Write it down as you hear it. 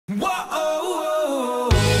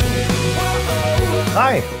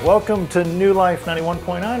Hi, welcome to New Life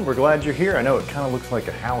 91.9. We're glad you're here. I know it kind of looks like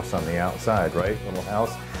a house on the outside, right? Little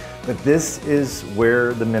house. But this is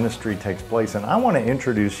where the ministry takes place. And I want to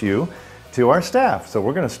introduce you to our staff. So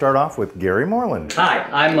we're going to start off with Gary Moreland. Hi,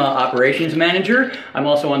 I'm operations manager. I'm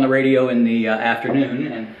also on the radio in the afternoon.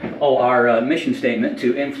 And our mission statement: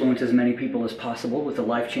 to influence as many people as possible with the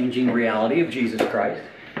life-changing reality of Jesus Christ.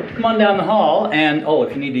 Come on down the hall, and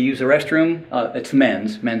if you need to use the restroom, it's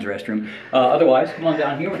men's restroom. Otherwise, come on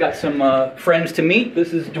down here. We've got some friends to meet.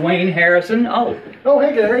 This is Dwayne Harrison. Oh,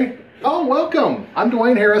 hey, Gary. Oh, welcome. I'm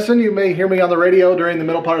Dwayne Harrison. You may hear me on the radio during the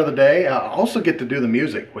middle part of the day. I also get to do the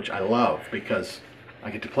music, which I love because I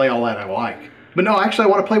get to play all that I like. But no, actually, I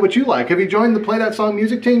want to play what you like. Have you joined the Play That Song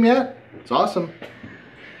music team yet? It's awesome.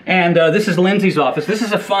 And this is Lindsay's office. This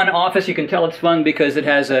is a fun office. You can tell it's fun because it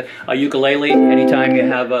has a ukulele. Anytime you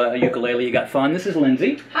have a ukulele, you got fun. This is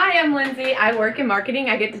Lindsay. Hi, I'm Lindsay. I work in marketing.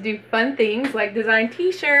 I get to do fun things like design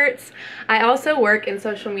t-shirts. I also work in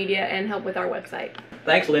social media and help with our website.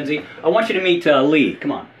 Thanks, Lindsay. I want you to meet Lee.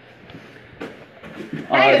 Come on.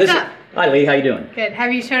 Hey, what's up? Hi, Lee. How you doing? Good.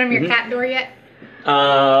 Have you shown him your cat door yet?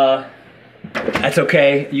 That's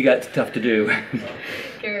okay. You got stuff to do.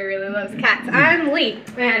 Gary really loves cats. I'm Lee,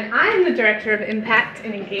 and I'm the Director of Impact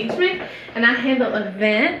and Engagement, and I handle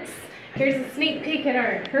events. Here's a sneak peek at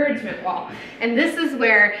our encouragement wall. And this is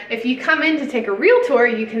where, if you come in to take a real tour,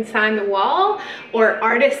 you can sign the wall, or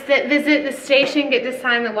artists that visit the station get to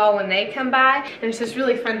sign the wall when they come by, and it's just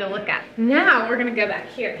really fun to look at. Now we're gonna go back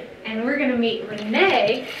here, and we're gonna meet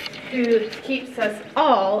Renee, who keeps us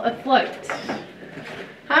all afloat.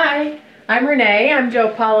 Hi, I'm Renee. I'm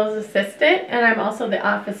Joe Paulo's assistant, and I'm also the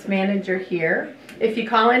office manager here. If you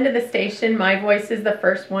call into the station, my voice is the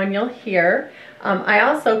first one you'll hear. I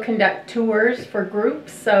also conduct tours for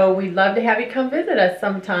groups, so we'd love to have you come visit us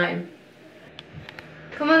sometime.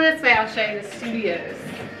 Come on this way, I'll show you the studios.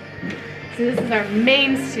 So this is our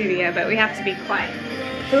main studio, but we have to be quiet.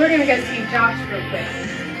 So we're gonna go see Josh real quick.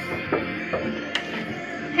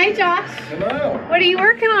 Hey Josh. Hello. What are you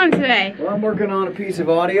working on today? Well, I'm working on a piece of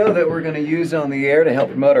audio that we're going to use on the air to help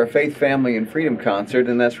promote our Faith, Family, and Freedom concert,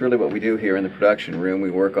 and that's really what we do here in the production room. We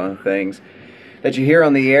work on things that you hear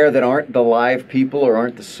on the air that aren't the live people or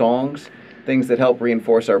aren't the songs, things that help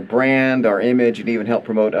reinforce our brand, our image, and even help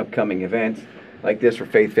promote upcoming events like this for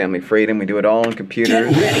Faith, Family, Freedom. We do it all on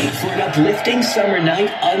computers. Get ready for an uplifting summer night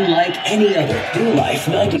unlike any other. New Life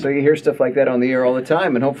 90. So you hear stuff like that on the air all the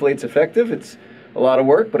time, and hopefully it's effective. It's a lot of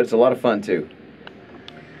work, but it's a lot of fun too.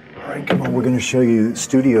 All right, come on, we're going to show you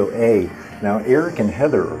Studio A. Now, Eric and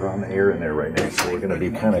Heather are on the air in there right now, so we're going to be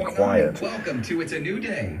kind of quiet. Welcome to It's a New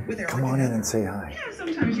Day with Eric. Come on in and say hi. Yeah,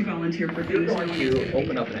 sometimes you volunteer for things. You're going to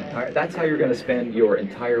open up an entire, that's how you're going to spend your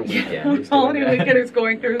entire weekend. Holiday weekend is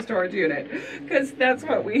going through a storage unit, because that's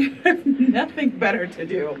what we have nothing better to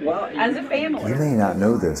do as a family. You may not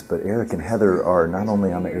know this, but Eric and Heather are not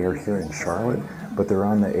only on the air here in Charlotte, but they're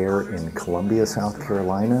on the air in Columbia, South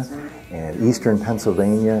Carolina, and Eastern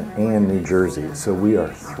Pennsylvania, and New Jersey. So we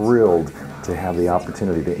are thrilled to have the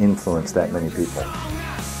opportunity to influence that many people.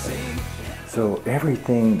 So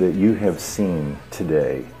everything that you have seen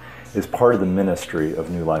today is part of the ministry of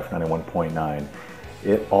New Life 91.9.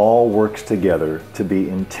 It all works together to be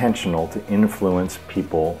intentional to influence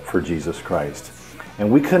people for Jesus Christ.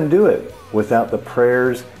 And we couldn't do it without the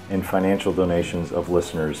prayers and financial donations of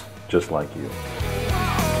listeners just like you.